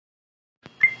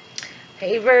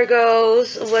Hey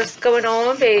Virgos, what's going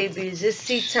on, babies? It's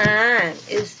tea time.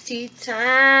 It's tea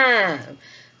time.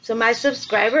 So my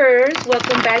subscribers,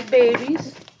 welcome back,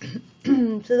 babies.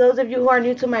 To those of you who are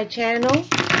new to my channel,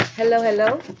 hello,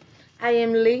 hello. I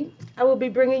am Lee. I will be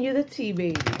bringing you the tea,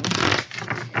 baby.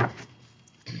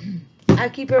 I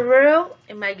keep it real.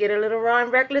 It might get a little raw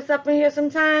and reckless up in here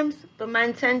sometimes, but my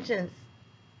intentions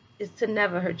is to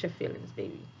never hurt your feelings,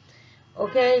 baby.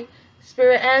 Okay?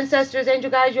 Spirit ancestors, angel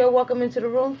guides, you're welcome into the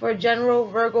room for a general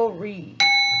Virgo read.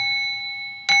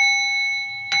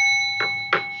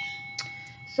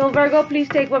 So Virgo, please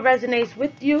take what resonates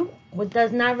with you. What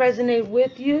does not resonate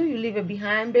with you, you leave it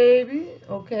behind, baby.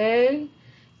 Okay?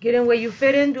 Get in where you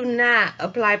fit in. Do not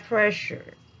apply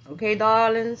pressure. Okay,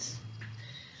 darlings?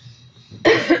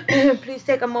 Please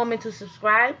take a moment to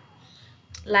subscribe,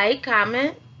 like,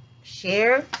 comment,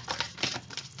 share.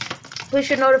 Push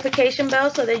your notification bell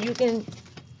so that you can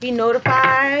be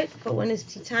notified for when it's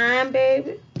tea time,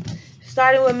 baby.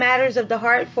 Starting with matters of the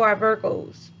heart for our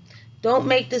Virgos. Don't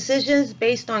make decisions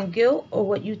based on guilt or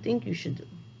what you think you should do.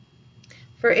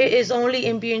 For it is only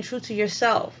in being true to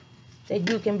yourself that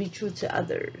you can be true to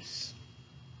others.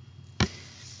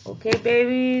 Okay,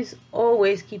 babies?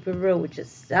 Always keep it real with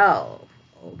yourself.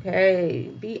 Okay?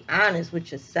 Be honest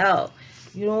with yourself.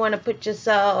 You don't want to put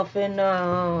yourself in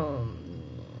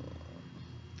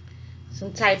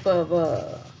some type of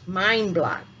mind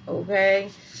block,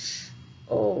 okay?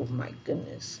 Oh my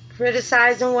goodness.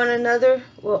 Criticizing one another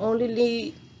will only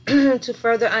lead to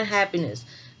further unhappiness.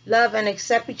 Love and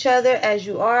accept each other as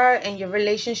you are, and your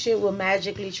relationship will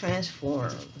magically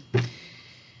transform.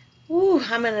 Ooh,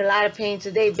 I'm in a lot of pain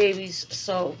today, babies,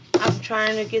 so I'm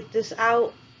trying to get this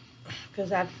out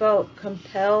because I felt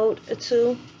compelled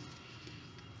to.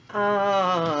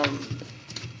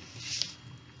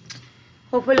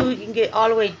 Hopefully we can get all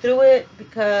the way through it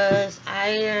because I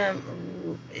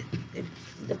am.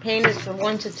 The pain is from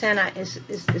 1 to 10.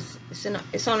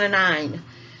 It's on a 9.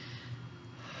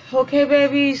 Okay,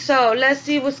 baby. So let's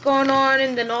see what's going on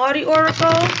in the naughty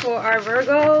oracle for our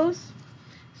Virgos.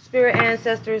 Spirit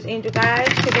ancestors, angel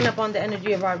guides, picking up on the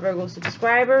energy of our Virgo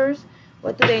subscribers.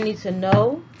 What do they need to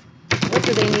know? What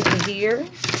do they need to hear?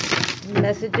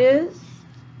 Messages,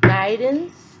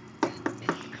 guidance,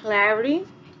 clarity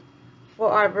for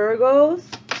our Virgos.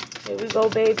 Here we go,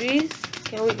 babies.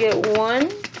 Can we get one?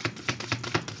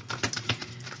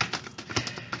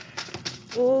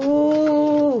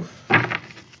 Ooh.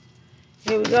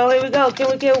 Here we go, here we go. Can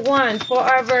we get one for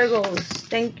our Virgos?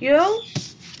 Thank you.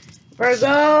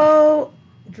 Virgo,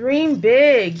 dream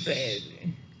big,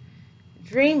 baby.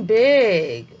 Dream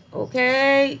big,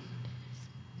 okay?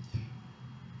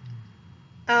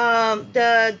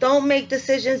 Don't make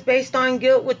decisions based on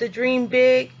guilt with the dream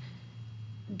big.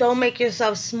 Don't make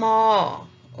yourself small,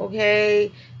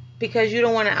 okay? Because you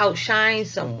don't want to outshine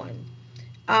someone.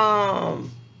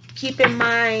 Keep in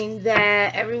mind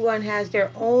that everyone has their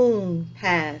own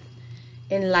path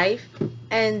in life,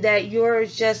 and that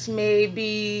yours just may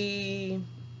be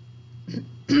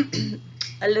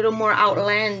a little more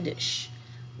outlandish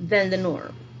than the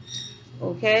norm.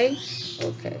 Okay?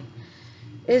 Okay.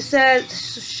 It says,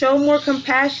 show more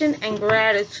compassion and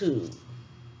gratitude.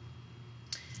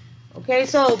 Okay,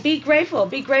 so be grateful.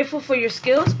 Be grateful for your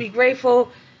skills. Be grateful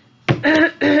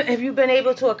if you've been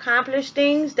able to accomplish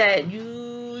things that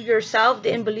you yourself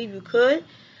didn't believe you could.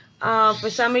 For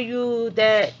some of you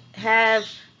that have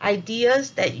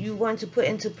ideas that you want to put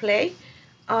into play,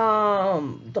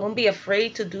 don't be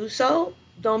afraid to do so.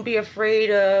 Don't be afraid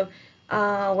of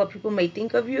what people may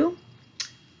think of you.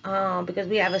 Because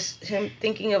we have him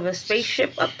thinking of a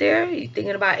spaceship up there. You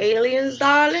thinking about aliens,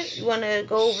 darling? You want to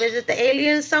go visit the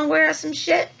aliens somewhere or some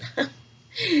shit?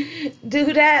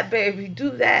 Do that, baby.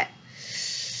 Do that.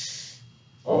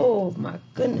 Oh my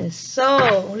goodness. So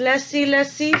let's see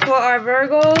for our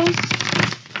Virgos.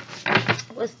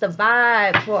 What's the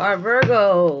vibe for our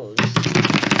Virgos?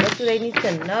 What do they need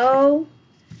to know?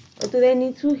 What do they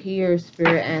need to hear,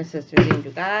 spirit ancestors,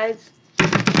 angel guides?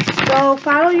 So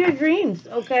follow your dreams,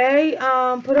 okay?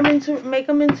 Make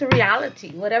them into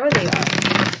reality, whatever they are.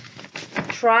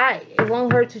 Try. It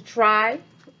won't hurt to try,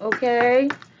 okay?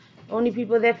 Only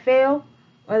people that fail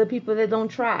are the people that don't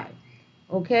try.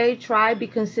 Okay? Try, be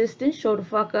consistent, show the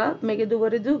fuck up, make it do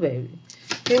what it do, baby.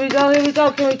 Here we go, here we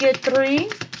go. Can we get 3?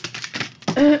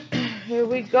 Here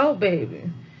we go, baby.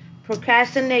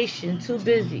 Procrastination, too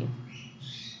busy.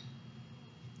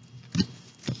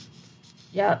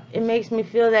 Yep, it makes me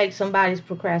feel like somebody's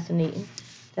procrastinating.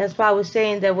 That's why I was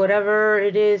saying that whatever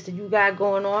it is that you got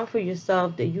going on for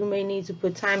yourself that you may need to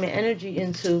put time and energy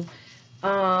into,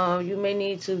 you may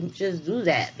need to just do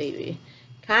that, baby.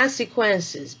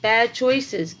 consequences, bad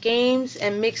choices, games,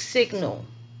 and mixed signal.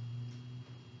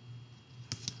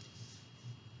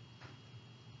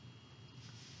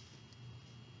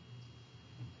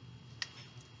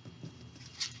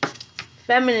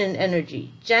 Feminine energy,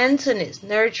 gentleness,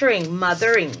 nurturing,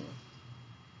 mothering.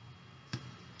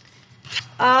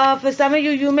 For some of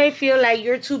you, you may feel like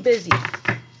you're too busy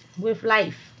with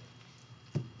life.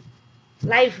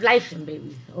 Lifing,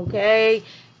 baby, okay?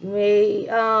 You may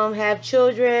have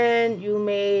children. You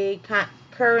may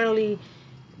currently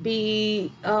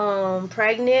be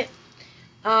pregnant.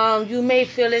 You may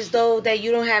feel as though that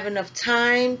you don't have enough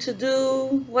time to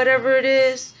do whatever it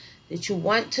is that you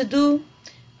want to do.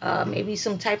 Maybe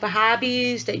some type of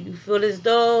hobbies that you feel as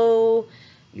though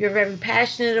you're very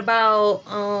passionate about,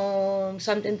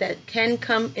 something that can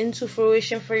come into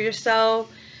fruition for yourself.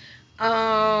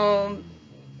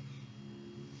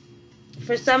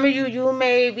 For some of you, you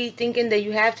may be thinking that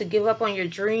you have to give up on your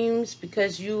dreams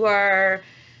because you are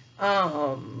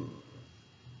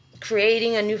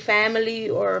creating a new family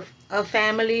or a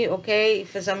family, okay?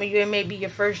 For some of you, it may be your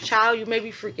first child. You may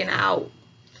be freaking out,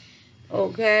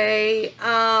 okay?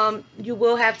 You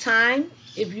will have time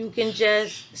if you can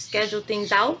just schedule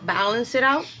things out, balance it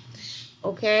out,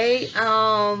 okay?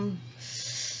 Oh,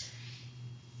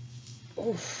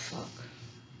 fuck.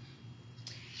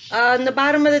 On the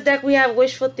bottom of the deck, we have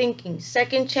wishful thinking,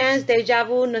 second chance, deja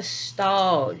vu,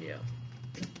 nostalgia.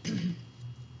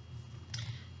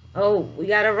 Oh, we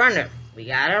got a runner. We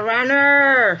got a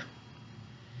runner.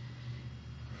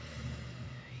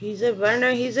 He's a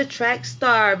runner. He's a track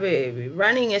star, baby.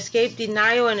 Running, escape,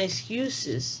 denial, and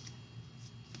excuses.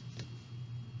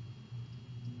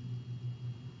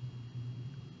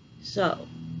 So,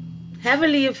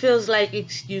 heavily it feels like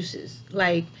excuses.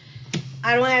 Like,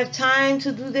 I don't have time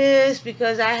to do this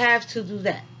because I have to do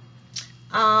that.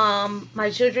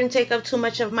 My children take up too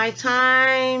much of my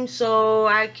time, so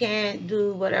I can't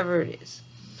do whatever it is.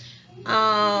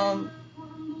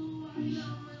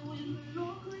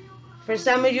 For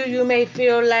some of you, you may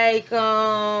feel like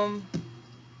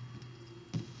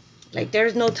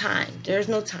there's no time. There's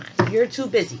no time. You're too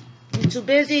busy. You're too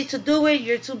busy to do it.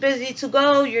 You're too busy to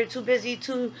go. You're too busy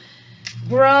to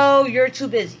grow. You're too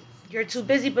busy. You're too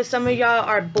busy, but some of y'all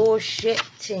are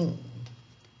bullshitting.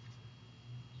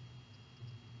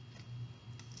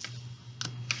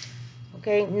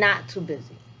 Okay? Not too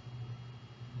busy.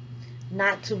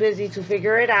 Not too busy to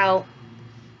figure it out,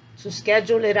 to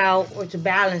schedule it out, or to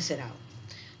balance it out.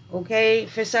 Okay?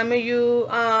 For some of you,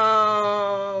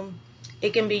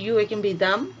 it can be you, it can be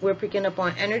them. We're picking up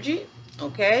on energy.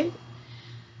 Okay?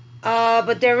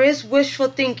 But there is wishful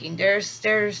thinking. There's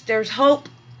hope.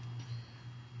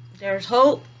 There's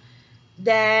hope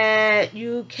that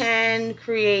you can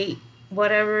create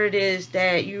whatever it is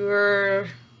that you're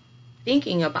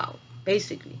thinking about,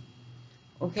 basically.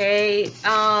 Okay?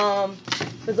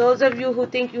 For those of you who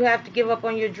think you have to give up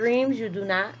on your dreams, you do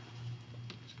not.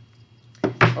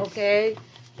 Okay?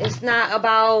 It's not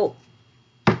about...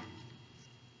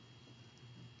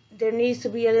 There needs to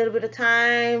be a little bit of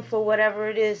time for whatever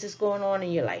it is that's going on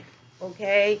in your life.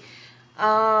 Okay?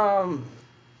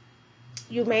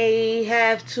 You may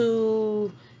have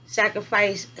to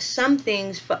sacrifice some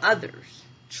things for others.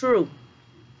 True.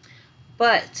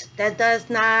 But that does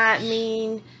not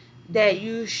mean that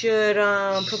you should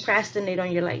procrastinate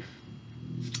on your life.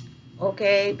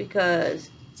 Okay? Because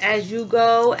as you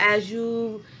go, as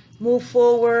you move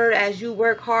forward, as you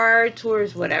work hard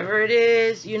towards whatever it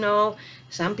is, you know,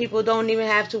 some people don't even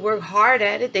have to work hard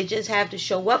at it. They just have to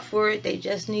show up for it. They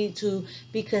just need to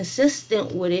be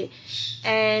consistent with it.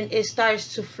 And it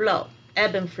starts to flow,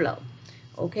 ebb and flow.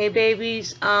 Okay,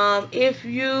 babies? If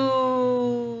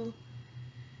you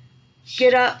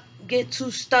get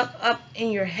too stuck up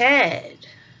in your head,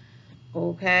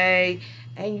 okay,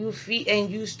 and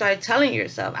you start telling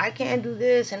yourself, I can't do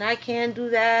this and I can't do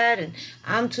that and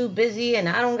I'm too busy and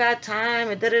I don't got time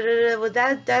and well,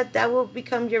 that will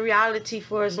become your reality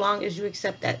for as long as you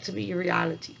accept that to be your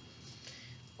reality.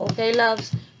 Okay,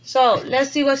 loves? So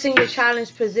let's see what's in your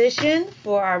challenge position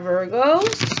for our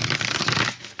Virgos.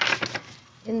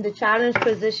 In the challenge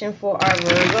position for our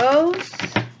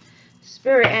Virgos,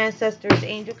 spirit, ancestors,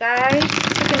 angel guides,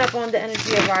 picking up on the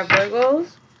energy of our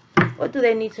Virgos. What do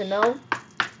they need to know?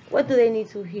 What do they need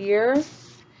to hear?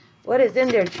 What is in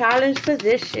their challenge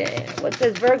position? What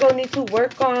does Virgo need to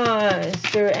work on?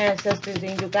 Spirit, ancestors,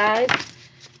 angel guides.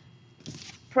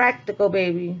 Practical,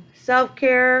 baby.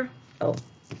 Self-care. Oh.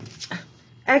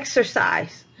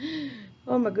 Exercise.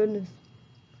 Oh my goodness.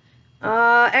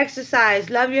 Exercise.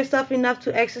 Love yourself enough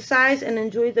to exercise and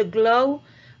enjoy the glow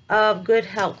of good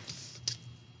health.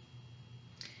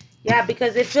 Yeah,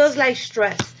 because it feels like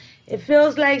stress. It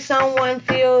feels like someone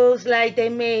feels like they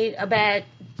made a bad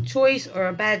choice or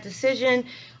a bad decision,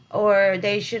 or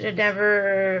they should have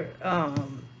never,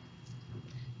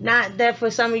 not that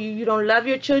for some of you, you don't love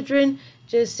your children,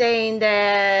 just saying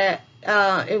that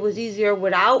it was easier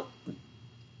without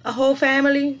a whole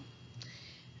family.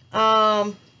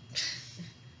 Um,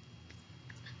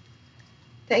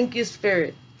 Thank you,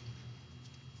 Spirit.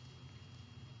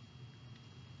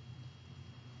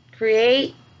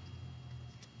 Create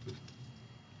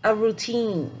a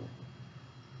routine.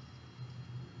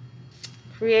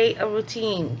 Create a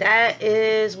routine. That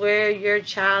is where your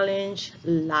challenge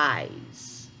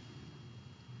lies.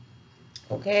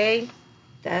 Okay?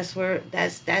 That's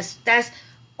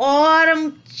all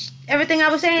them, everything I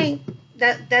was saying.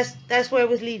 That's where it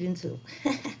was leading to.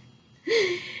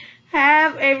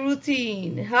 Have a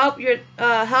routine.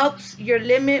 Helps your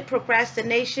limit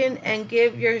procrastination and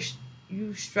give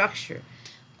you structure.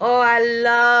 Oh, I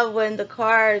love when the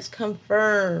cards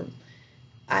confirm.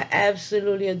 I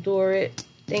absolutely adore it.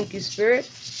 Thank you, Spirit.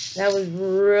 That was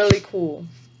really cool.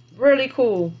 Really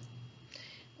cool.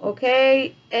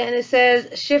 Okay, and it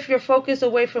says shift your focus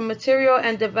away from material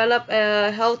and develop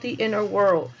a healthy inner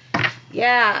world.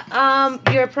 Yeah,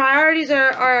 your priorities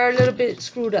are a little bit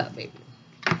screwed up, baby.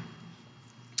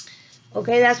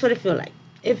 Okay, that's what it feels like.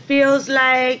 It feels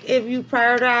like if you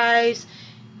prioritize,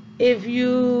 if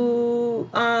you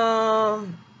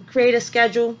create a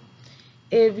schedule,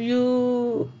 if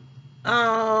you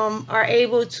are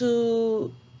able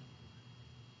to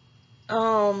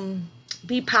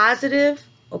be positive,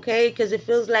 okay, because it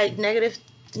feels like negative,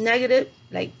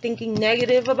 like thinking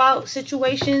negative about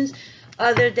situations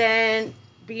other than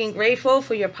being grateful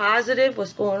for your positive,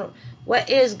 what's going on, what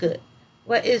is good.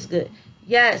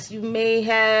 Yes, you may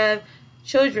have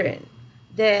children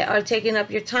that are taking up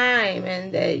your time,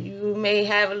 and that you may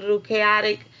have a little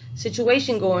chaotic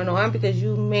situation going on because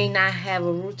you may not have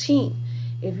a routine.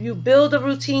 If you build a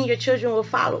routine, your children will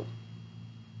follow.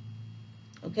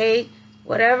 Okay,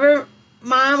 whatever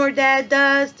mom or dad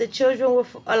does, the children will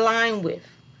align with.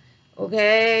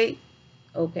 Okay,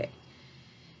 okay.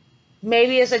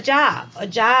 Maybe it's a job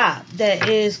that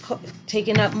is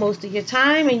taking up most of your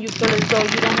time, and you feel as though you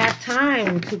don't have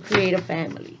time to create a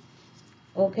family.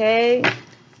 Okay,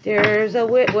 there's a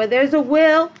will. Where there's a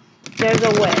will, there's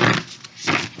a way.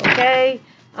 Okay,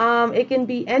 it can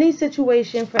be any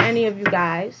situation for any of you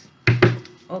guys.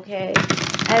 Okay,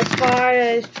 as far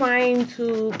as trying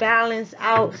to balance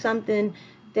out something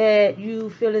that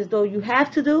you feel as though you have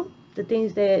to do, the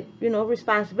things that,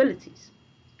 responsibilities.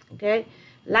 Okay,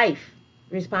 life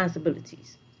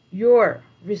responsibilities, your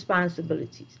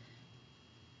responsibilities,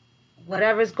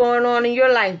 whatever's going on in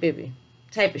your life, baby,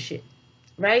 type of shit,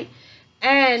 right?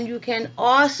 And you can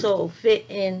also fit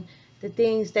in the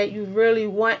things that you really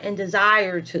want and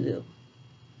desire to do.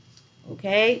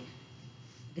 Okay,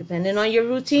 depending on your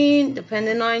routine,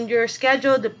 depending on your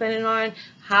schedule, depending on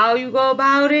how you go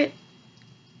about it,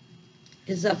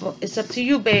 it's up to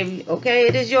you, baby. Okay,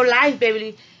 it is your life,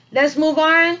 baby. Let's move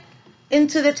on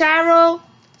into the tarot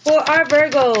for our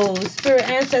Virgos, spirit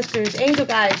ancestors, angel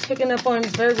guides, picking up on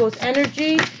Virgo's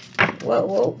energy.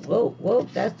 Whoa,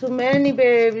 that's too many,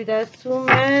 baby. That's too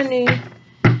many.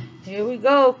 Here we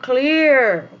go.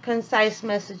 Clear, concise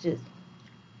messages.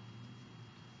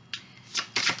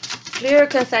 Clear,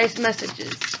 concise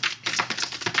messages.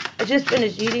 I just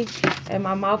finished eating and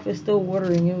my mouth is still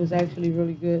watering. It was actually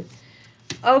really good.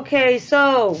 Okay,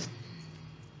 so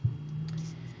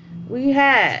we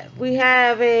have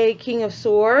a King of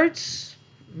Swords,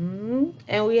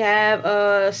 and we have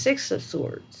a Six of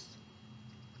Swords.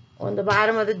 On the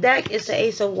bottom of the deck, it's the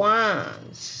Ace of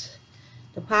Wands,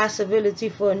 the possibility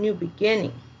for a new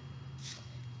beginning.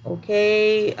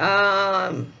 Okay,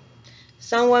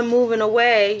 someone moving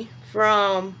away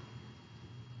from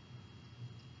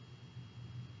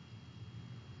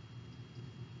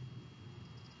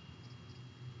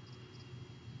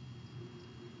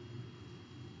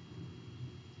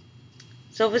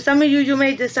So for some of you, you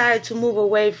may decide to move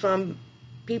away from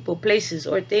people, places,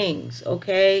 or things,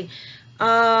 okay?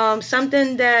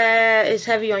 Something that is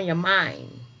heavy on your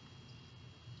mind.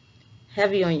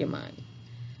 Heavy on your mind.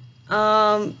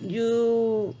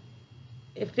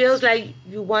 It feels like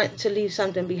you want to leave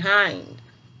something behind,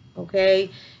 okay?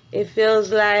 It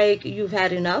feels like you've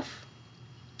had enough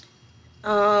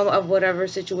of whatever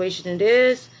situation it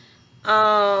is.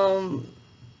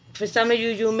 For some of you,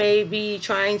 you may be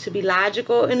trying to be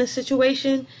logical in a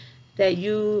situation that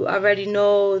you already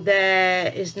know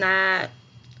that is not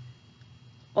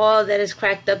all that it's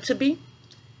cracked up to be.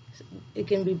 It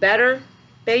can be better,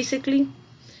 basically.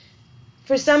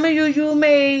 For some of you, you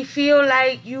may feel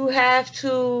like you have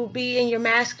to be in your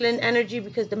masculine energy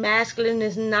because the masculine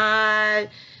is not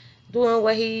doing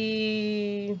what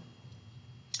he,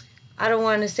 I don't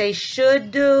want to say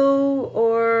should do,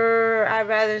 or I'd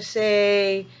rather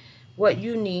say what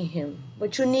you need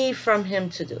from him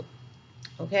to do.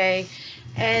 Okay?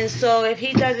 And so if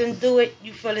he doesn't do it,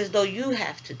 you feel as though you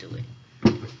have to do it.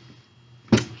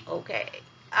 Okay.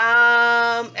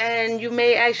 And you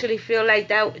may actually feel like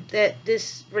that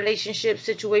this relationship,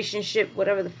 situationship,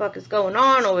 whatever the fuck is going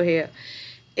on over here,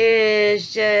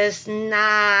 is just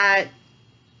not,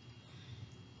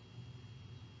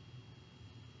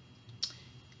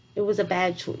 it was a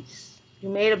bad choice. You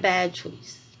made a bad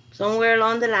choice. Somewhere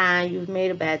along the line, you've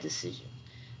made a bad decision.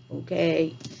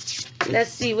 Okay.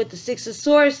 Let's see what the Six of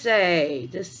Swords say.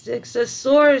 The Six of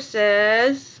Swords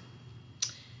says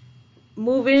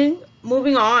moving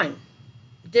on,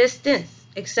 distance,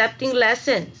 accepting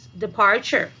lessons,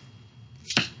 departure.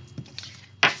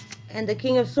 And the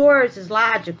King of Swords is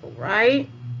logical, right?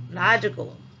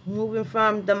 Logical, moving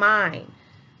from the mind.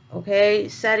 Okay,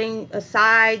 setting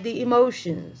aside the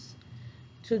emotions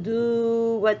to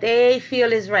do what they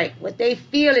feel is right. What they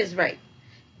feel is right.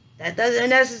 That doesn't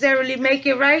necessarily make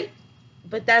it right,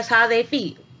 but that's how they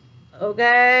feel.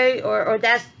 Okay? Or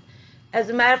that's, as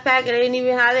a matter of fact, it ain't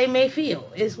even how they may feel.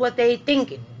 It's what they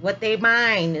thinking, what their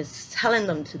mind is telling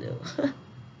them to do.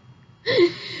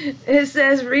 It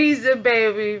says reason,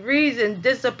 baby. Reason,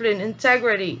 discipline,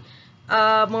 integrity,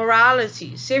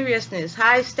 morality, seriousness,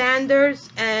 high standards,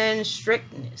 and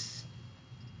strictness.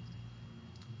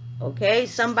 Okay?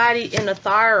 Somebody in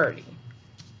authority.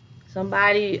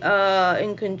 Somebody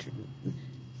in control.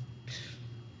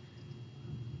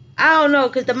 I don't know,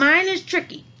 because the mind is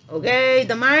tricky. Okay?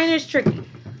 The mind is tricky.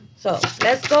 So,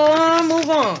 let's go on, move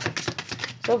on.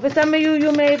 So, for some of you,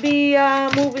 you may be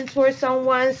moving towards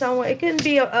someone. It can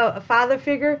be a father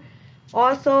figure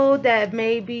also that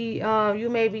maybe you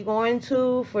may be going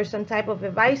to for some type of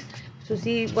advice to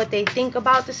see what they think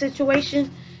about the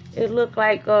situation. It looked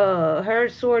like her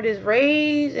sword is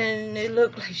raised, and it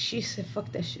looked like she said, fuck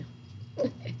that shit.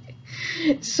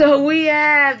 So we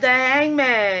have the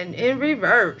Hangman in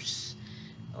reverse.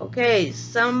 Okay,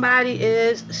 somebody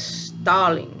is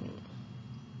stalling.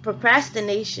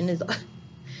 Procrastination is,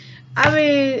 I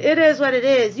mean, it is what it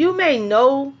is. You may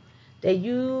know that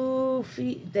you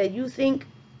think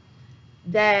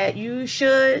that you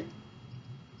should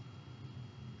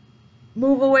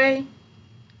move away,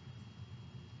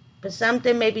 but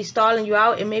something may be stalling you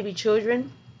out. It may be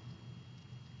children.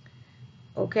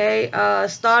 Okay,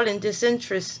 stalling,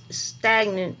 disinterest,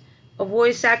 stagnant,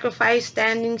 avoid sacrifice,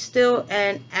 standing still,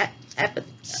 and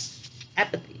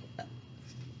apathy.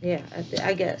 Yeah,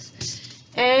 I guess.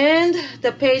 And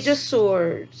the Page of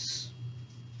Swords.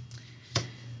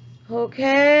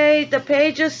 Okay, the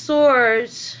Page of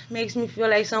Swords makes me feel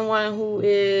like someone who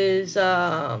is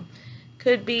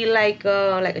could be like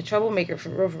a troublemaker for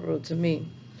real to me.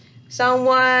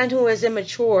 Someone who is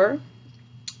immature.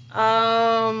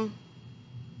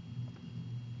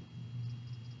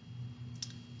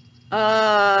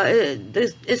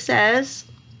 It says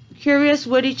curious,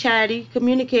 witty, chatty,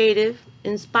 communicative,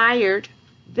 inspired,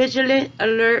 vigilant,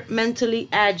 alert, mentally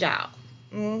agile.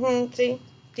 See?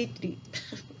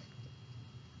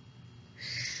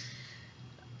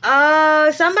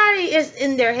 Somebody is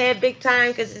in their head big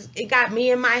time, because it got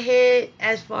me in my head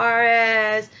as far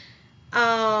as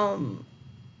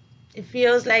it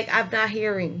feels like I'm not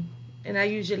hearing, and I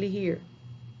usually hear.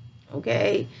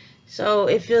 Okay? So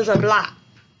it feels a block.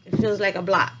 It feels like a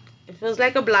block. It feels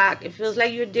like a block. It feels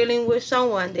like you're dealing with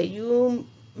someone that you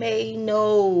may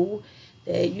know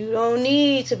that you don't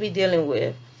need to be dealing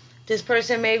with. This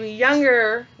person may be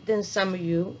younger than some of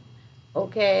you.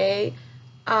 Okay?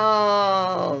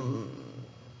 The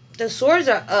swords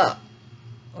are up.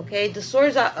 Okay? The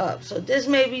swords are up. So this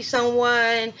may be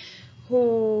someone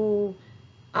who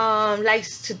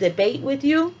likes to debate with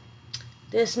you.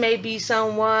 This may be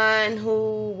someone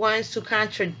who wants to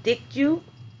contradict you,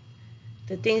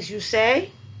 the things you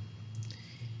say.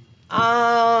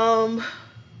 For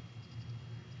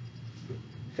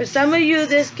some of you,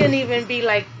 this can even be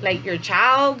like your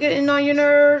child getting on your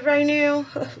nerves right now.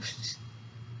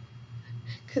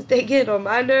 Because they get on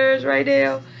my nerves right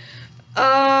now.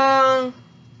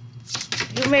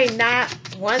 You may not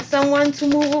want someone to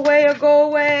move away or go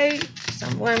away.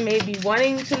 Someone may be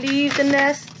wanting to leave the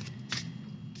nest.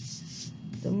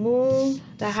 The Moon,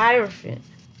 the Hierophant,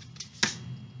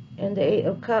 and the Eight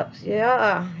of Cups.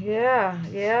 Yep.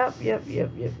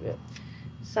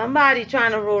 Somebody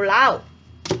trying to roll out.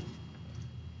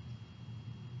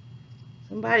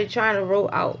 Somebody trying to roll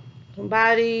out.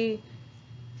 Somebody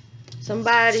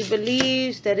Somebody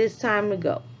believes that it's time to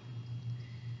go.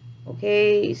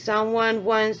 Okay, someone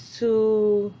wants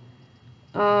to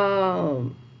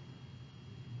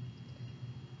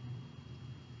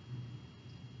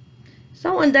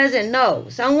someone doesn't know.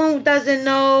 Someone doesn't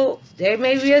know. There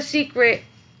may be a secret.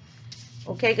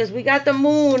 Okay, because we got the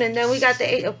moon and then we got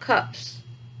the 8 of cups.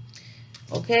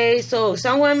 Okay, so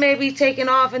someone may be taking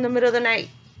off in the middle of the night.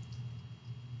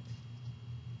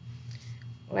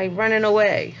 Like running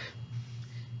away.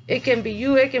 It can be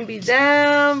you, it can be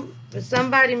them, but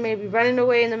somebody may be running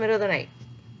away in the middle of the night.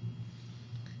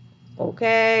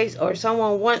 Okay, or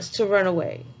someone wants to run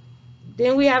away.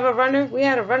 Then we have a runner. We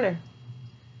had a runner.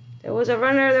 There was a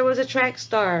runner, there was a track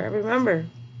star. Remember.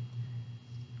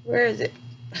 Where is it?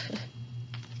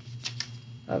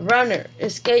 A runner.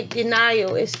 Escape,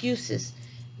 denial, excuses.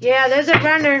 Yeah, there's a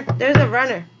runner. There's a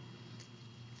runner.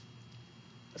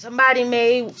 Somebody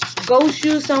may ghost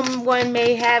you. Someone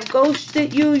may have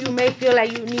ghosted you. You may feel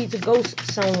like you need to ghost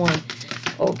someone.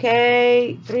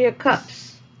 Okay. 3 of Cups.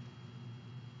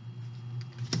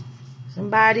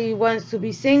 Somebody wants to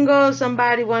be single.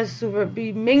 Somebody wants to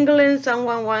be mingling.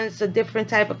 Someone wants a different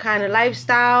type of kind of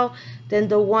lifestyle than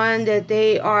the one that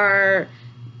they are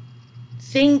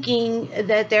thinking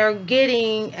that they're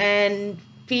getting and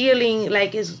feeling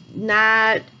like it's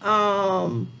not,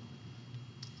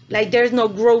 like there's no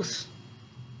growth.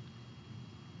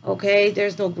 Okay,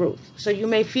 there's no growth. So you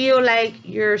may feel like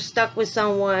you're stuck with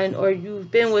someone, or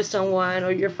you've been with someone,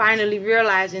 or you're finally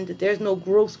realizing that there's no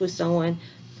growth with someone.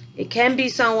 It can be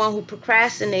someone who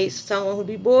procrastinates, someone who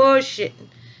be bullshitting,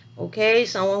 okay?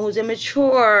 Someone who's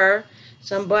immature,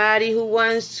 somebody who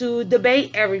wants to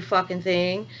debate every fucking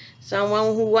thing,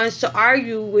 someone who wants to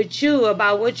argue with you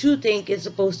about what you think is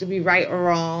supposed to be right or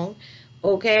wrong,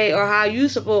 okay? Or how you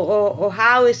or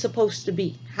how it's supposed to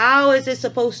be. How is it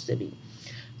supposed to be?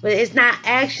 But it's not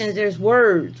actions, there's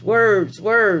words, words,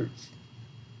 words.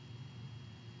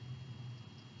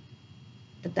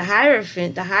 But the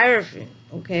Hierophant,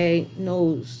 okay,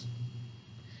 knows.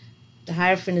 The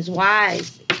Hierophant is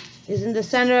wise. Is in the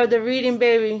center of the reading,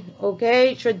 baby.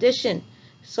 Okay, tradition,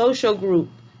 social group,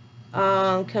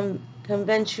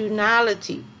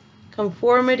 conventionality,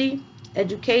 conformity,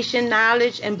 education,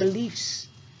 knowledge, and beliefs.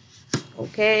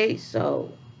 Okay,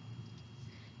 so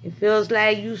it feels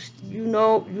like you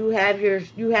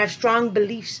have strong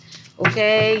beliefs.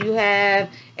 Okay, you have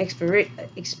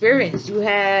experience. You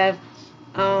have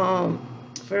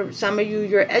for some of you,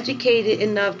 you're educated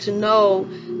enough to know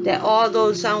that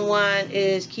although someone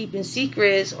is keeping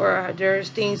secrets or there's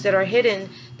things that are hidden,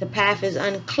 the path is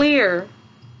unclear.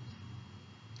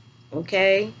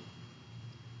 Okay,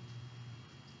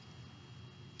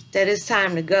 that it's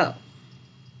time to go.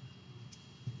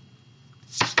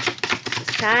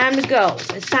 It's time to go.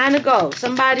 It's time to go.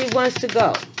 Somebody wants to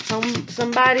go.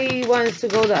 Somebody wants to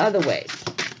go the other way.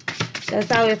 That's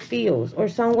how it feels. Or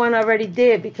someone already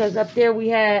did, because up there we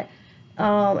had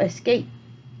escape.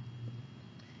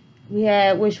 We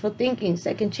had wishful thinking,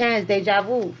 second chance, deja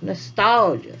vu,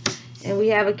 nostalgia. And we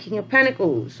have a King of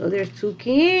Pentacles. So there's 2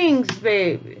 kings,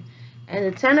 baby. And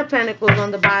the 10 of Pentacles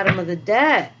on the bottom of the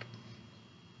deck.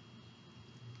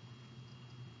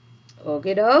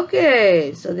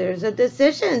 Okay. So there's a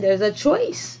decision. There's a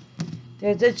choice.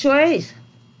 There's a choice.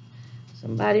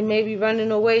 Somebody may be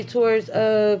running away towards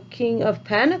a King of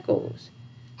Pentacles.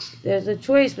 There's a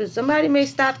choice, but somebody may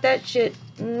stop that shit.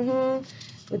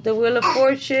 With the Wheel of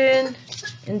Fortune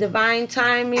and divine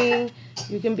timing,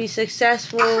 you can be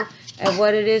successful at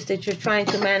what it is that you're trying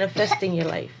to manifest in your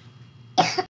life.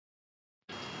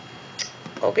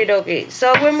 Okay.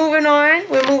 So we're moving on.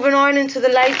 We're moving on into the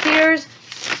light years.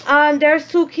 There's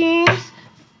 2 kings.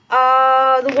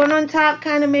 The one on top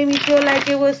kind of made me feel like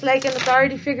it was like an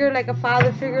authority figure, like a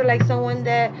father figure, like someone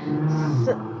that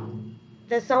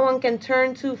someone can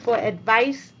turn to for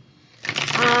advice.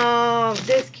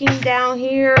 This king down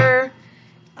here,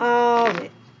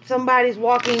 somebody's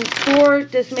walking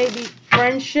toward. This may be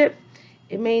friendship.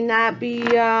 It may not be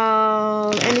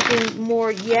anything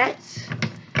more yet.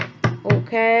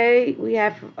 Okay, we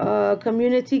have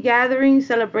community gatherings,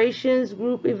 celebrations,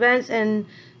 group events, and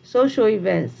social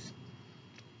events.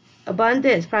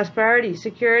 Abundance, prosperity,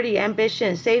 security,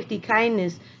 ambition, safety,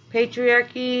 kindness,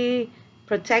 patriarchy,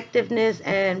 protectiveness,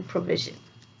 and provision.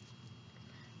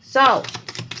 So,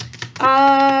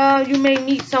 you may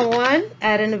meet someone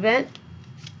at an event.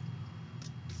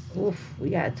 Oof,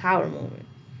 we got a tower moment.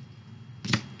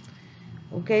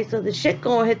 Okay, so the shit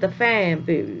gonna hit the fan,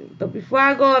 baby. But before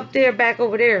I go up there, back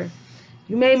over there,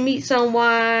 you may meet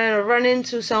someone or run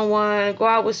into someone, go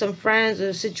out with some friends or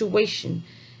a situation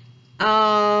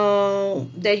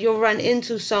that you'll run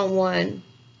into someone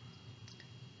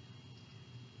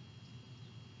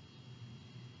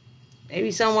Maybe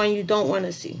someone you don't want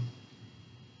to see.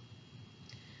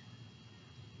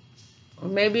 Or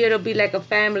maybe it'll be like a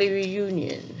family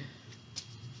reunion.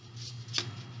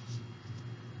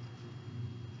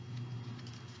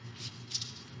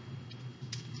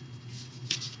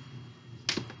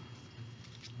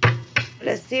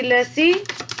 Let's see, let's see.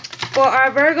 For our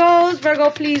Virgos, Virgo,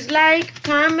 please like,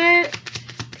 comment,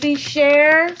 please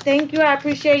share. Thank you. I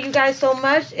appreciate you guys so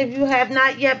much. If you have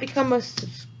not yet become a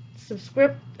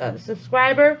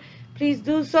subscriber, please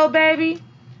do so, baby.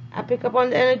 I pick up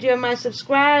on the energy of my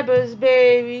subscribers,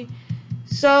 baby.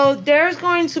 So there's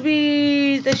going to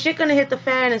be, the shit gonna hit the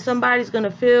fan, and somebody's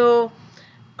gonna feel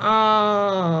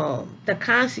the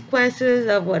consequences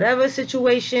of whatever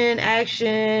situation,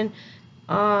 action,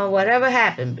 whatever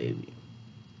happened, baby.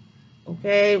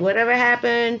 Okay, whatever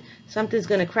happened, something's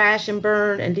gonna crash and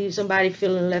burn and leave somebody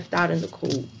feeling left out in the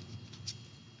cold.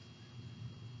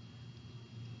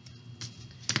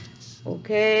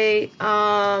 Okay,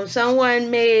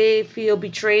 someone may feel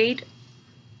betrayed.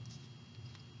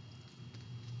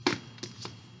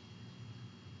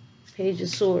 Page of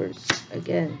Swords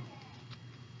again.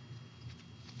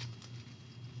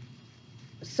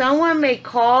 Someone may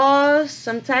cause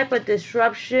some type of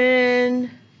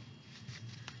disruption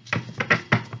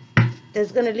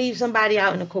that's going to leave somebody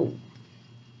out in the cold.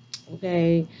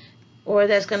 Okay, or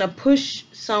that's going to push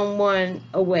someone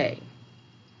away.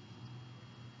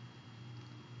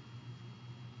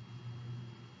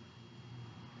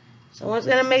 Someone's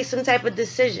going to make some type of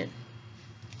decision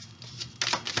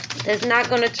that's not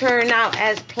going to turn out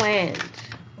as planned.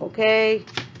 Okay?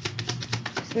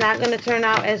 It's not going to turn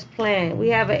out as planned. We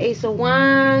have an Ace of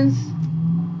Wands.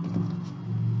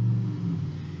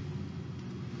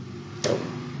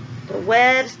 The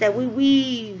webs that we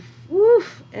weave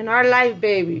in our life,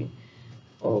 baby.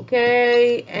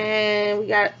 Okay? And we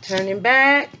got turning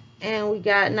back. And we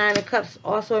got Nine of Cups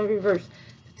also in reverse.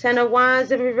 The Ten of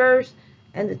Wands in reverse.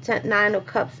 And the Nine of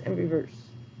Cups in reverse.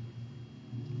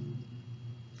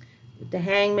 With the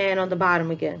Hangman on the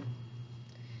bottom again.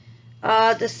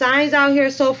 The signs out here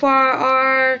so far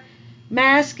are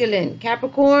masculine.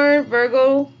 Capricorn,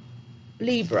 Virgo,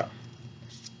 Libra.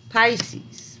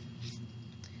 Pisces.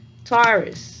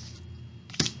 Taurus.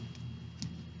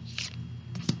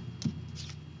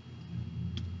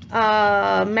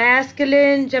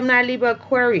 Masculine, Gemini, Libra,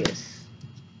 Aquarius.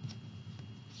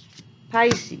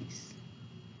 Pisces.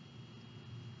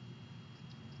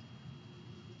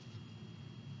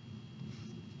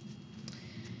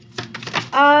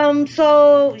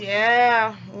 So,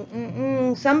 yeah,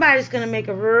 somebody's going to make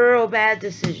a real bad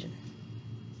decision.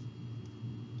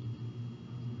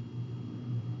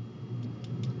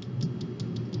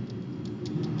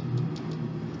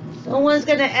 Someone's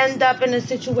going to end up in a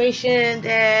situation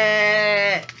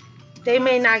that they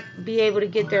may not be able to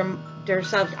get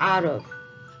themselves out of.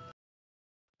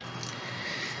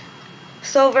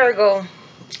 So, Virgo,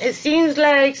 it seems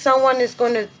like someone is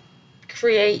going to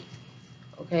create,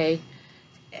 okay,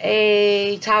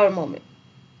 a tower moment.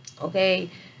 Okay,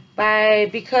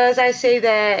 because I say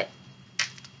that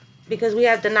because we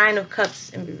have the Nine of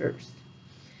Cups in reverse.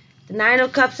 The Nine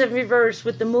of Cups in reverse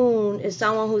with the moon is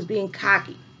someone who's being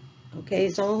cocky. Okay,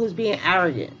 someone who's being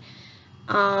arrogant.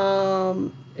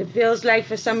 It feels like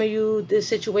for some of you this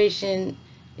situation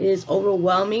is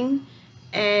overwhelming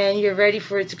and you're ready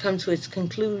for it to come to its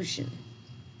conclusion.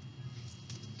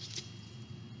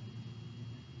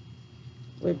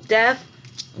 With Death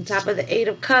on top of the Eight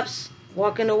of Cups,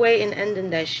 walking away and ending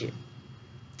that shit.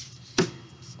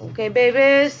 Okay,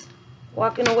 babies?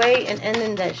 Walking away and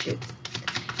ending that shit.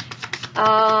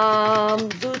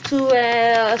 Due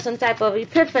to some type of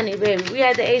epiphany, baby. We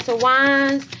had the Ace of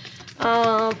Wands.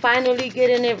 Finally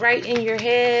getting it right in your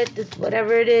head. This,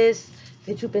 whatever it is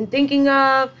that you've been thinking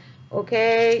of.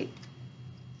 Okay?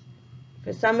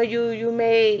 For some of you, you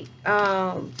may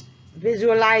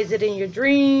visualize it in your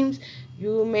dreams.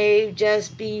 You may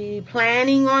just be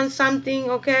planning on something,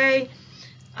 okay?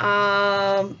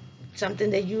 Something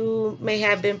that you may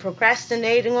have been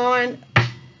procrastinating on.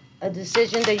 A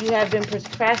decision that you have been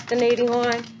procrastinating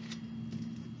on.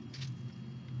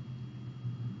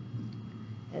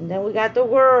 And then we got the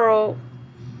World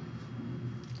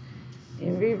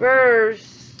in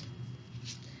reverse.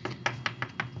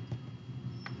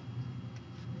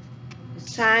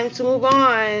 It's time to move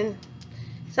on.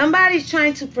 Somebody's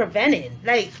trying to prevent it.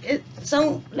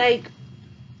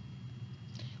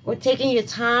 Or taking your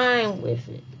time with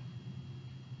it.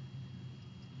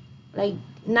 Like,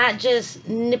 not just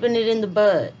nipping it in the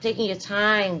bud. Taking your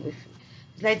time with it.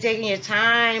 It's like taking your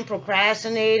time,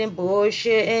 procrastinating,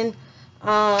 bullshitting,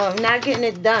 not getting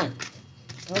it done.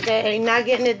 Okay? Not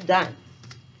getting it done.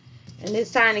 And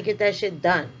it's time to get that shit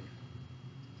done.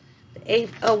 The Eight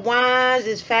of Wands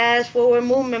is fast forward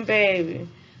movement, baby.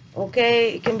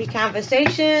 Okay? It can be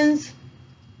conversations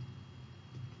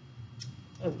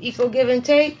of equal give and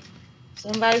take.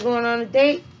 Somebody going on a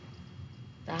date.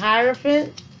 The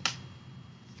Hierophant.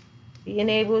 Being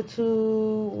able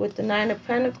to, with the Nine of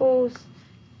Pentacles.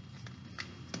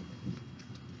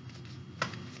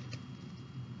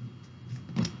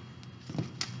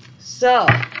 So,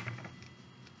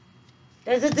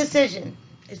 there's a decision.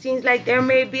 It seems like there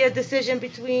may be a decision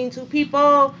between two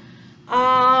people.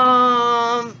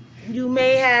 You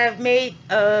may have made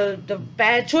the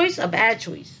bad choice, a bad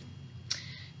choice.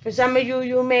 For some of you,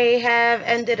 you may have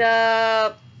ended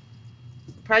up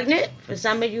pregnant. For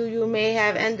some of you, you may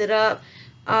have ended up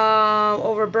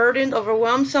overburdened,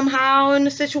 overwhelmed somehow in the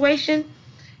situation.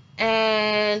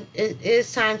 And it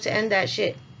is time to end that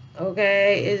shit.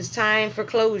 Okay? It's time for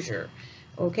closure.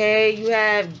 Okay? You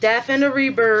have death and a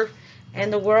rebirth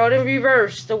and the world in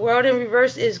reverse. The world in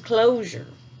reverse is closure.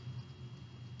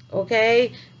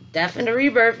 Okay? Death and the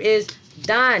rebirth is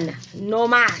done. No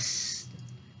más.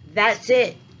 That's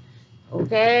it.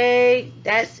 Okay?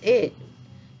 That's it.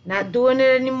 Not doing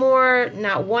it anymore.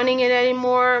 Not wanting it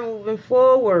anymore. Moving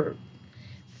forward.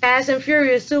 Fast and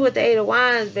furious too with the Eight of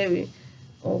Wands, baby.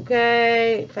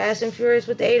 Okay? Fast and furious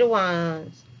with the Eight of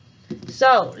Wands.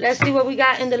 So, let's see what we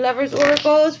got in the Lovers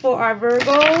Oracles for our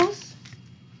Virgos.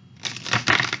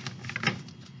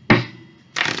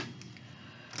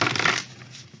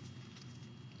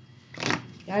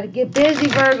 Gotta get busy,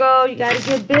 Virgo. You gotta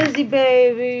get busy,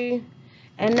 baby.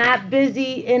 And not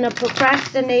busy in a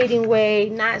procrastinating way.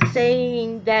 Not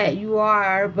saying that you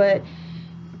are, but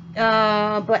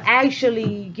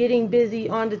actually getting busy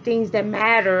on the things that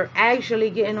matter. Actually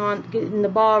getting the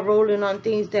ball rolling on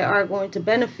things that are going to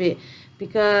benefit.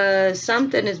 Because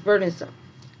something is burdensome.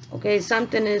 Okay,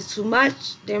 something is too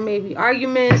much. There may be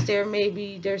arguments.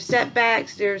 There's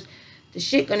setbacks. There's the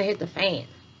shit gonna hit the fan.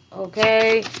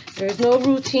 Okay, there's no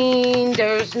routine.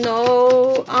 There's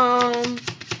no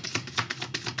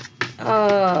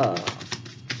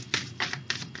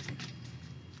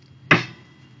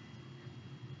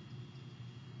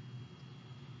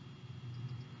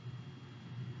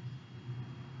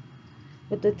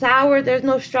with the Tower, there's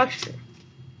no structure.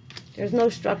 There's no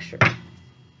structure.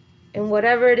 And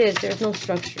whatever it is, there's no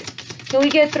structure. Can we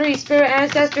get 3 spirit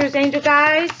ancestors, angel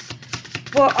guides,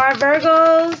 for our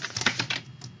Virgos?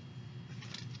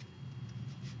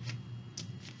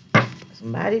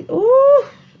 Somebody, ooh,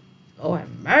 oh, have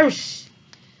mercy.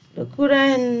 Look who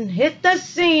done hit the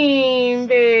scene,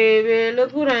 baby.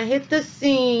 Look who done hit the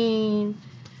scene.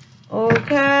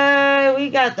 Okay, we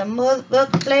got the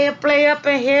motherfucker player up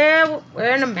in here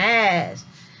wearing a mask.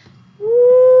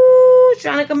 Ooh,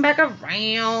 trying to come back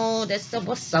around. This is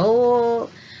what's up.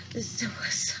 This is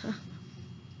what's up.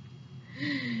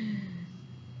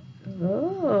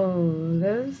 Oh,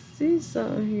 let's see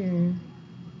something here.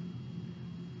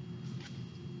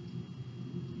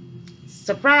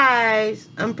 Surprise,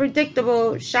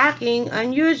 unpredictable, shocking,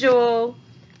 unusual,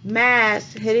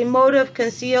 mask, hidden motive,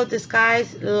 concealed,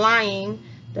 disguised, lying,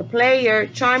 the player,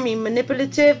 charming,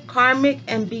 manipulative, karmic,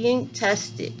 and being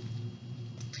tested.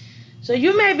 So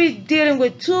you may be dealing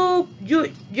with two,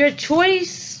 your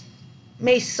choice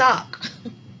may suck.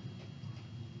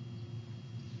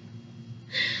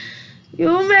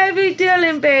 You may be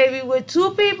dealing, baby, with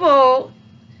two people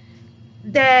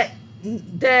that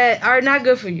are not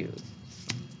good for you.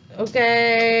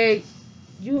 Okay,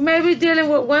 you may be dealing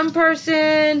with one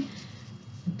person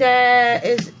that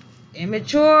is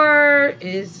immature,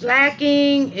 is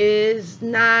lacking, is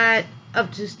not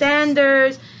up to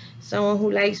standards. Someone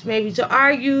who likes maybe to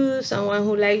argue, someone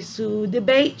who likes to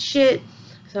debate shit,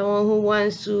 someone who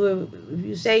wants to, if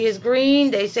you say it's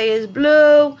green, they say it's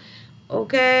blue.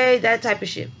 Okay, that type of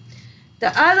shit.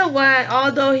 The other one,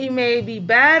 although he may be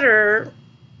better,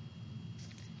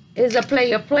 is a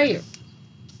player.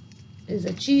 Is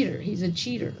a cheater. He's a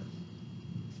cheater.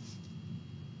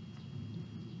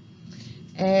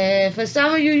 And for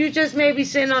some of you, you just may be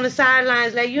sitting on the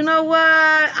sidelines like, you know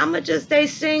what? I'm going to just stay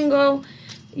single.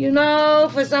 You know,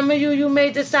 for some of you, you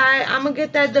may decide, I'm going to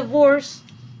get that divorce.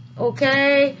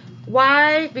 Okay?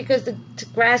 Why? Because the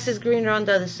grass is greener on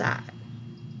the other side.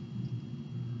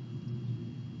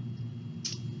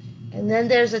 And then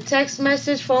there's a text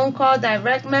message, phone call,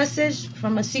 direct message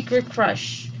from a secret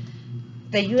crush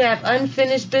that you have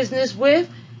unfinished business with,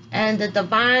 and the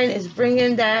divine is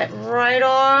bringing that right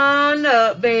on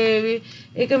up, baby.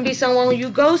 It can be someone who you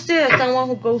ghosted or someone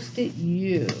who ghosted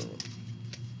you.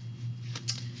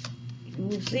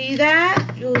 You see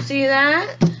that? You see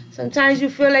that? Sometimes you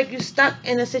feel like you're stuck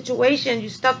in a situation. You're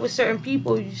stuck with certain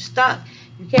people. You're stuck.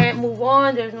 You can't move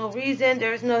on. There's no reason.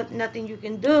 There's nothing you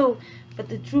can do. But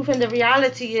the truth and the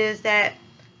reality is that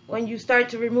when you start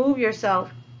to remove yourself,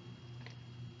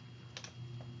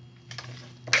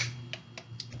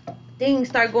 things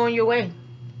start going your way.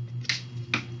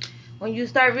 When you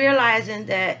start realizing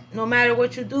that no matter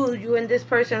what you do, you and this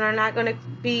person are not going to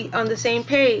be on the same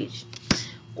page.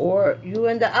 Or you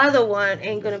and the other one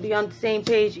ain't going to be on the same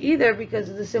page either, because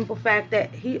of the simple fact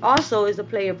that he also is a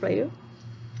player.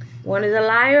 One is a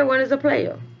liar, one is a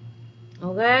player.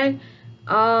 Okay?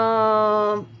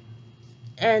 And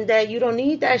that you don't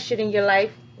need that shit in your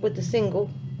life with the single.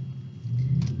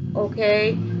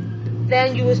 Okay?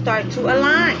 Then you will start to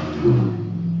align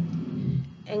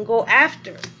and go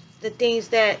after the things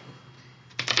that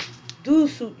do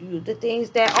suit you, the things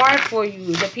that are for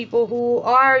you, the people who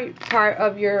are part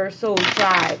of your soul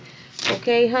tribe.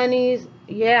 Okay, honeys?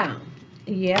 Yeah.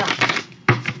 Yep.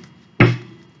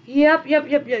 Here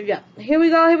we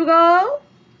go.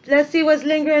 Let's see what's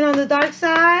lingering on the dark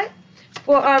side.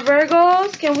 For our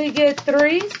Virgos, can we get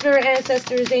 3? Spirit,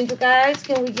 ancestors, angel guides,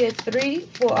 can we get 3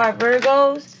 for our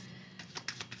Virgos?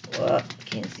 Well,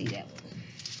 can't see that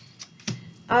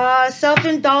one.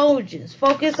 Self-indulgence.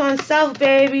 Focus on self,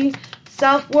 baby.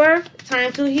 Self-worth,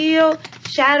 time to heal,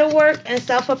 shadow work, and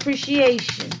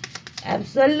self-appreciation.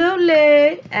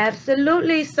 Absolutely.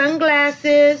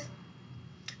 Sunglasses.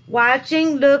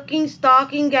 Watching, looking,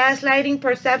 stalking, gaslighting,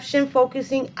 perception,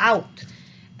 focusing out.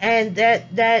 And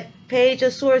that Page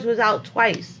of Swords was out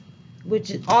twice,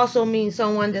 which also means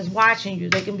someone that's watching you.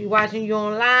 They can be watching you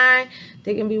online.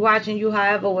 They can be watching you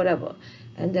however, whatever.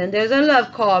 And then there's a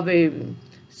love call, baby.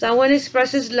 Someone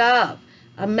expresses love.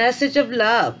 A message of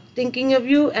love. Thinking of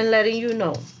you and letting you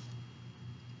know.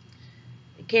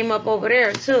 It came up over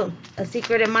there, too. A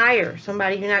secret admirer.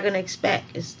 Somebody you're not going to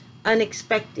expect. It's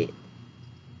unexpected.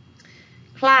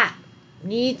 Clock.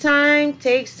 Need time.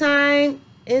 Takes time.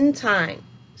 In time.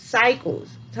 Cycles.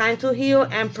 Time to heal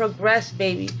and progress,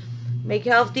 baby. Make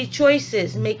healthy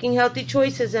choices. Making healthy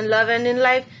choices in love and in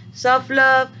life.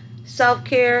 Self-love,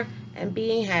 self-care, and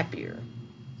being happier.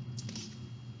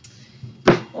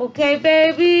 Okay,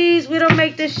 babies. We don't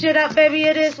make this shit up, baby.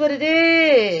 It is what it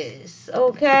is.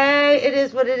 Okay? It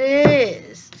is what it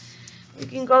is. We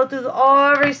can go through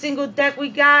every single deck we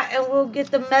got and we'll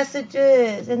get the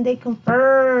messages. And they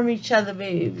confirm each other,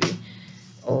 baby.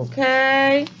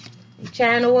 Okay? We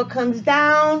channel what comes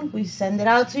down. We send it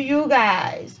out to you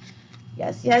guys.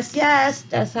 Yes.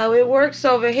 That's how it works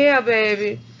over here,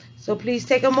 baby. So please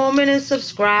take a moment and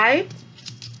subscribe.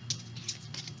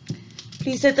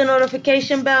 Please hit the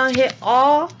notification bell and hit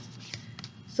all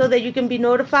so that you can be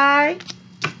notified.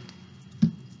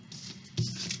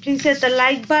 Please hit the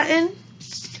like button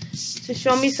to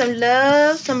show me some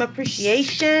love, some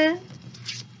appreciation.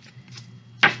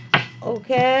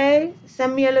 Okay.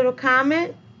 Send me a little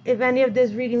comment if any of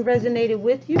this reading resonated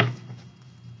with you.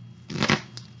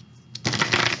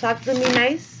 Talk to me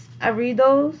nice. I read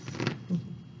those.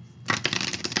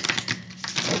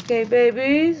 Okay,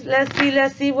 babies.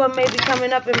 Let's see what may be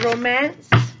coming up in romance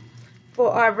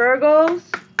for our Virgos.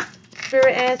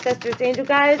 Spirit, ancestors, angel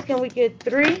guides. Can we get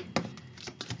 3?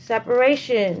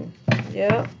 Separation.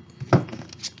 Yep.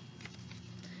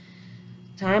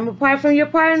 Time apart from your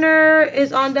partner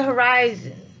is on the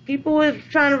horizon. People was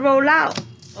trying to roll out.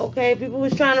 Okay, people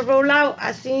was trying to roll out.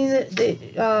 I seen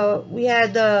we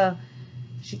had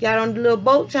she got on the little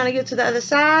boat trying to get to the other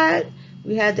side.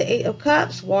 We had the 8 of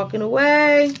Cups walking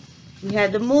away. We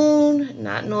had the Moon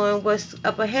not knowing what's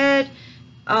up ahead.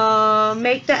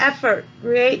 Make the effort.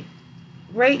 Great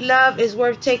love is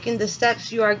worth taking the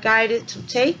steps you are guided to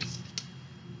take.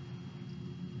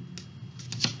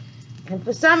 And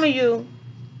for some of you,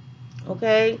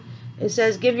 okay, it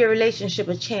says give your relationship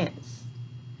a chance.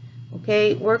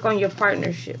 Okay, work on your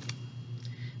partnership.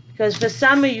 Because for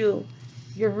some of you,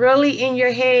 you're really in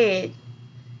your head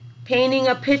painting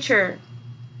a picture,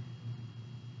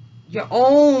 your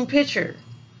own picture,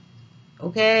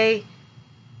 okay,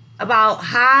 about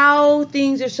how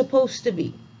things are supposed to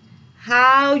be,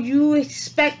 how you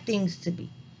expect things to be,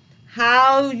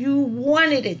 how you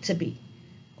wanted it to be,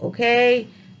 okay?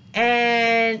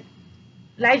 And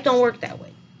life don't work that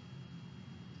way.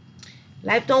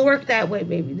 Life don't work that way,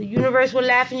 baby. The universe will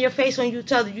laugh in your face when you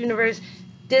tell the universe,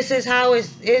 this is how it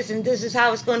is and this is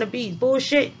how it's going to be.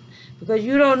 Bullshit. Because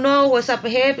you don't know what's up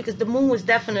ahead, because the moon was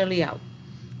definitely out.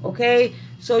 Okay?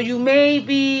 So you may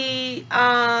be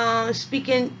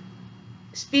speaking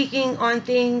on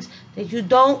things that you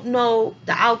don't know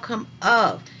the outcome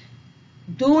of.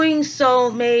 Doing so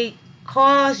may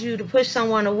cause you to push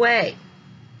someone away.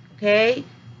 Okay?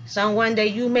 someone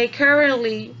that you may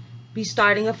currently be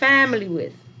starting a family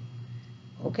with.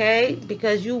 Okay,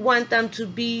 because you want them to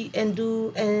be and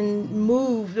do and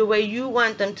move the way you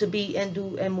want them to be and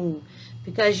do and move,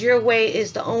 because your way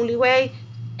is the only way,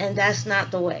 and that's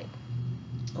not the way.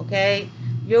 Okay,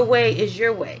 your way is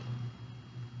your way.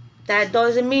 That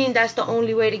doesn't mean that's the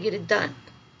only way to get it done.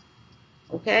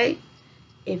 Okay,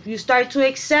 if you start to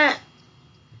accept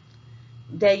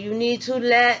that you need to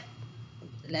let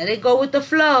it go with the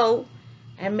flow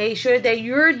and make sure that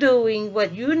you're doing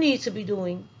what you need to be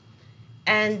doing,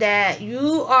 and that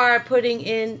you are putting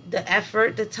in the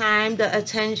effort, the time, the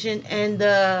attention, and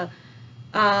the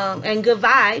and good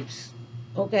vibes,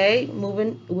 okay,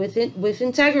 moving with it with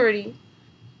integrity,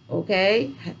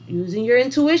 okay, using your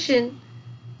intuition,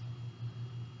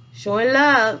 showing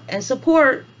love and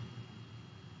support,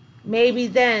 maybe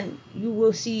then you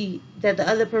will see that the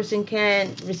other person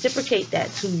can reciprocate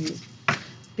that to you,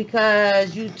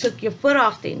 because you took your foot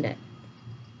off their neck.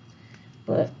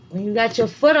 But when you got your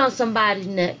foot on somebody's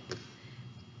neck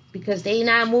because they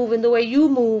not moving the way you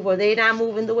move, or they not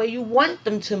moving the way you want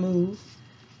them to move,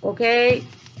 okay,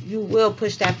 you will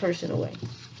push that person away.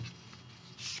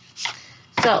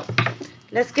 So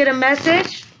let's get a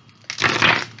message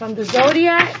from the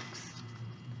zodiacs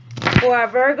for our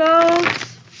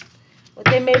Virgos, what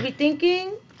they may be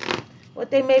thinking,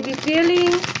 what they may be feeling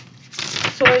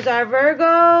towards our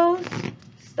Virgos,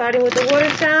 starting with the water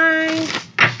signs,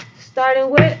 starting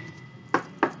with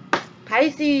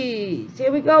Pisces.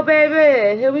 Here we go,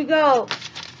 baby. Here we go.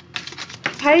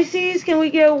 Pisces, can we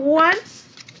get one?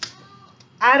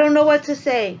 I don't know what to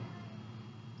say.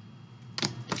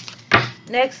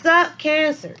 Next up,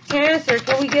 Cancer. Cancer,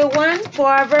 can we get one for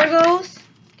our Virgos?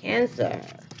 Cancer.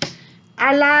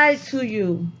 I lied to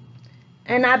you,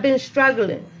 and I've been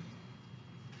struggling.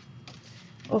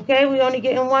 Okay, we only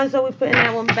getting one, so we're putting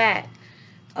that one back.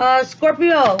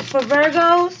 Scorpio, for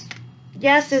Virgos,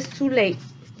 yes, it's too late.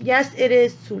 Yes, it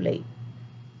is too late.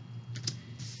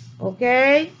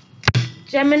 Okay.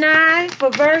 Gemini, for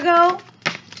Virgo,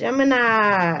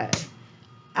 Gemini,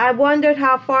 I wondered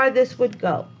how far this would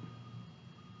go.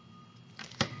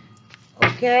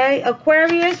 Okay.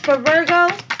 Aquarius, for Virgo,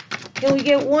 can we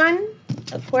get one?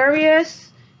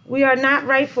 Aquarius, we are not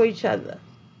right for each other.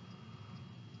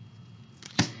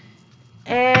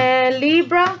 And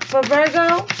Libra, for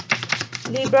Virgo,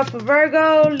 Libra, for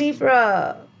Virgo,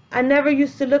 Libra, I never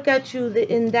used to look at you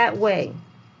in that way.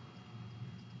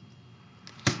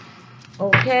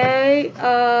 Okay.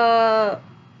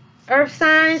 Earth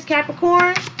signs,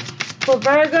 Capricorn, for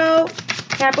Virgo,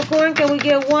 Capricorn, can we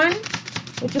get one?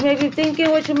 What you may be thinking,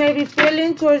 what you may be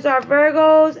feeling towards our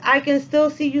Virgos, I can still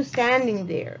see you standing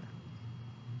there.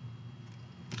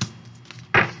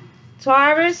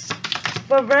 Taurus,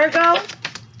 for Virgo,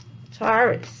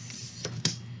 Taurus,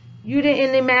 you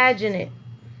didn't imagine it.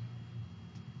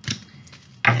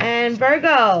 And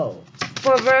Virgo,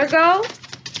 for Virgo,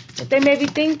 what they may be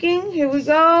thinking, here we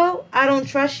go, I don't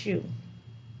trust you.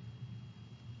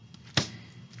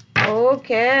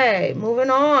 Okay,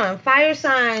 moving on. Fire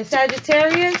sign,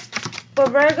 Sagittarius, for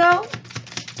Virgo,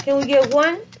 can we get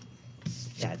one?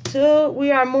 Got two.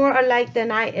 We are more alike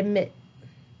than I admit.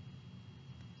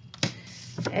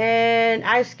 And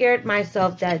I scared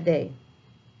myself that day.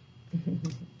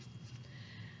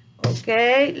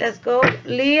 Okay, let's go.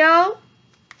 Leo,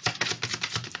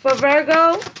 for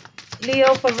Virgo,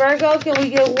 Leo, for Virgo, can we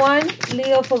get one?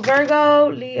 Leo, for Virgo,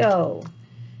 Leo.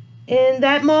 In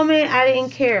that moment, I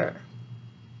didn't care.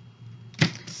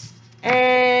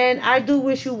 And I do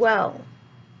wish you well.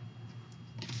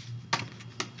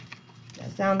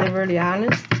 That sounded really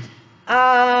honest.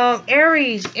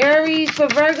 Aries, Aries, for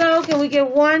Virgo, can we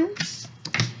get one?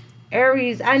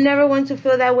 Aries, I never want to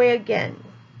feel that way again.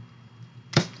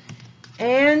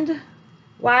 And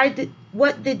what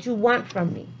did you want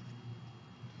from me?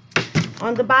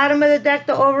 On the bottom of the deck,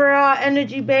 the overall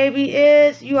energy, baby,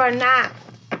 is you are not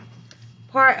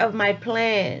part of my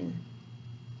plan.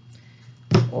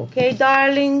 Okay,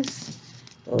 darlings,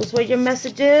 those were your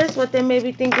messages, what they may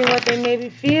be thinking, what they may be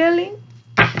feeling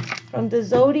from the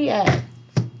zodiac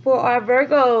for our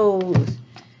Virgos.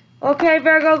 Okay,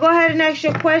 Virgo, go ahead and ask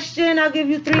your question. I'll give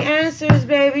you 3 answers,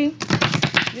 baby.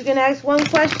 You can ask 1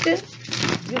 question.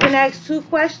 You can ask 2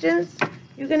 questions.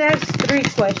 You can ask 3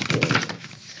 questions.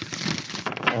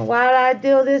 And while I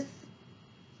deal this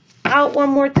out one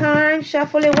more time,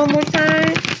 shuffle it one more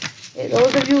time, and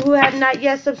those of you who have not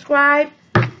yet subscribed,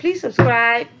 please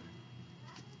subscribe.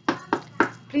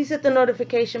 Please hit the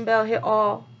notification bell, hit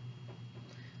all.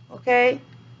 Okay?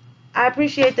 I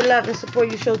appreciate the love and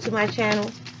support you show to my channel.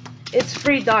 It's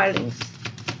free, darlings.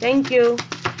 Thank you.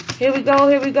 Here we go.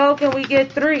 Here we go. Can we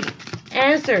get 3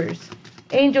 answers?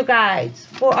 Angel guides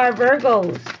for our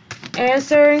Virgos.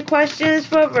 Answering questions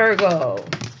for Virgo.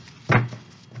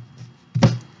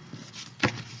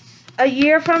 A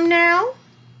year from now.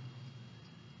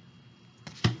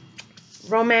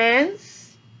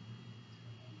 Romance.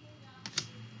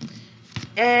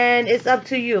 And it's up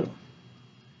to you.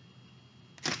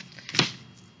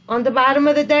 On the bottom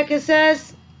of the deck it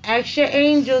says, ask your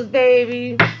angels,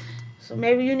 baby. So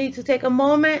maybe you need to take a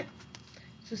moment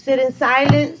to sit in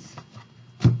silence,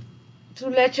 to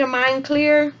let your mind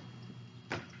clear.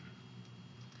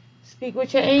 Speak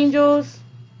with your angels,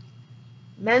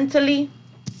 mentally,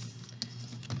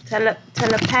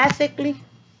 telepathically.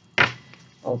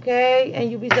 Okay?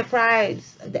 And you'll be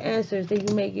surprised at the answers that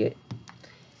you may get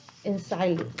in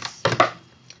silence.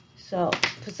 So,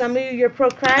 for some of you, you're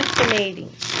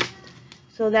procrastinating.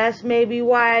 So that's maybe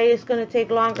why it's going to take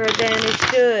longer than it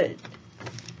should.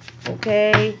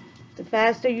 Okay? The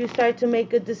faster you start to make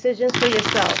good decisions for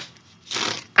yourself,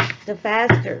 the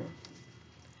faster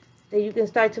that you can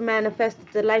start to manifest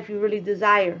the life you really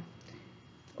desire.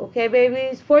 Okay,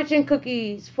 babies? Fortune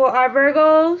cookies for our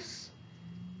Virgos.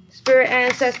 Spirit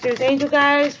ancestors, angel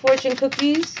guides, fortune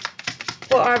cookies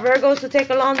for our Virgos to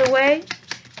take along the way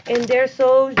in their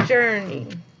soul's journey.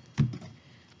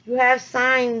 You have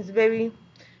signs, baby.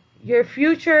 Your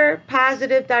future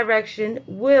positive direction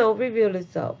will reveal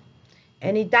itself.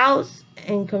 Any doubts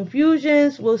and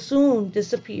confusions will soon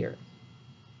disappear.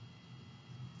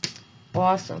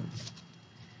 Awesome.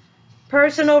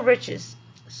 Personal riches.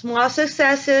 Small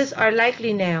successes are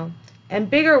likely now, and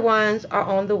bigger ones are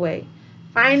on the way.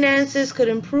 Finances could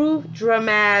improve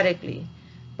dramatically,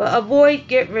 but avoid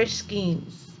get-rich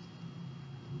schemes.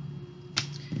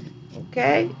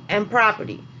 Okay? And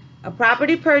property. A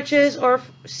property purchase or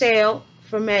sale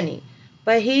for many,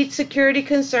 but heed security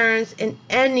concerns in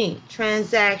any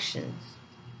transactions.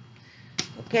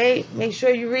 Okay? Make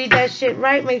sure you read that shit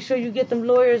right. Make sure you get them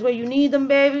lawyers where you need them,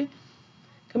 baby.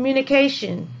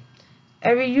 Communication.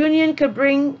 A reunion could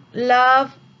bring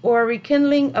love or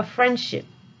rekindling a friendship.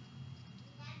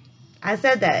 I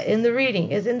said that in the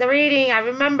reading. It's in the reading. I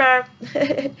remember.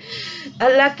 A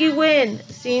lucky win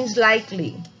seems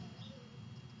likely.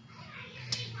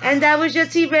 And that was your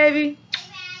tea, baby.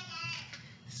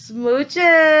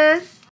 Smooches.